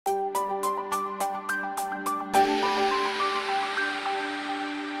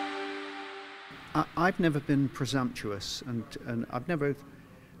I've never been presumptuous, and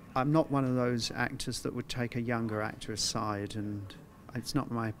I'm not one of those actors that would take a younger actor aside, and it's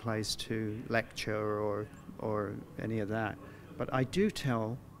not my place to lecture or any of that. But I do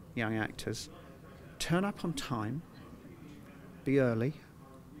tell young actors, turn up on time, be early,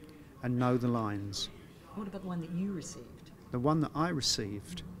 and know the lines. What about the one that you received? The one that I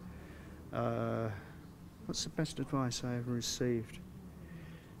received, what's the best advice I ever received?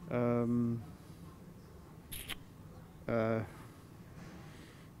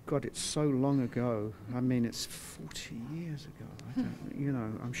 God, it's so long ago. I mean, it's 40 years ago. I don't, you know,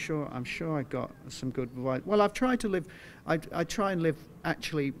 I'm sure I got some good advice. Well, I've tried to live. I try and live.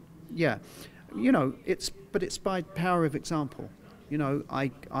 Actually, yeah. You know, it's by power of example. You know,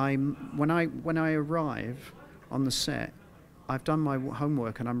 when I arrive on the set, I've done my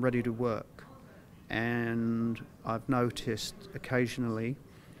homework and I'm ready to work. And I've noticed occasionally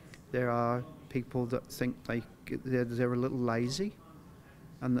there are people that think they're a little lazy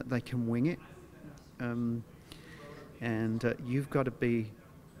and that they can wing it. And you've got to be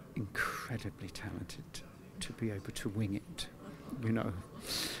incredibly talented to be able to wing it, you know.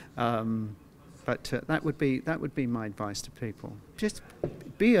 But that would be my advice to people. Just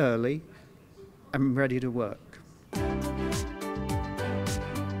be early and ready to work.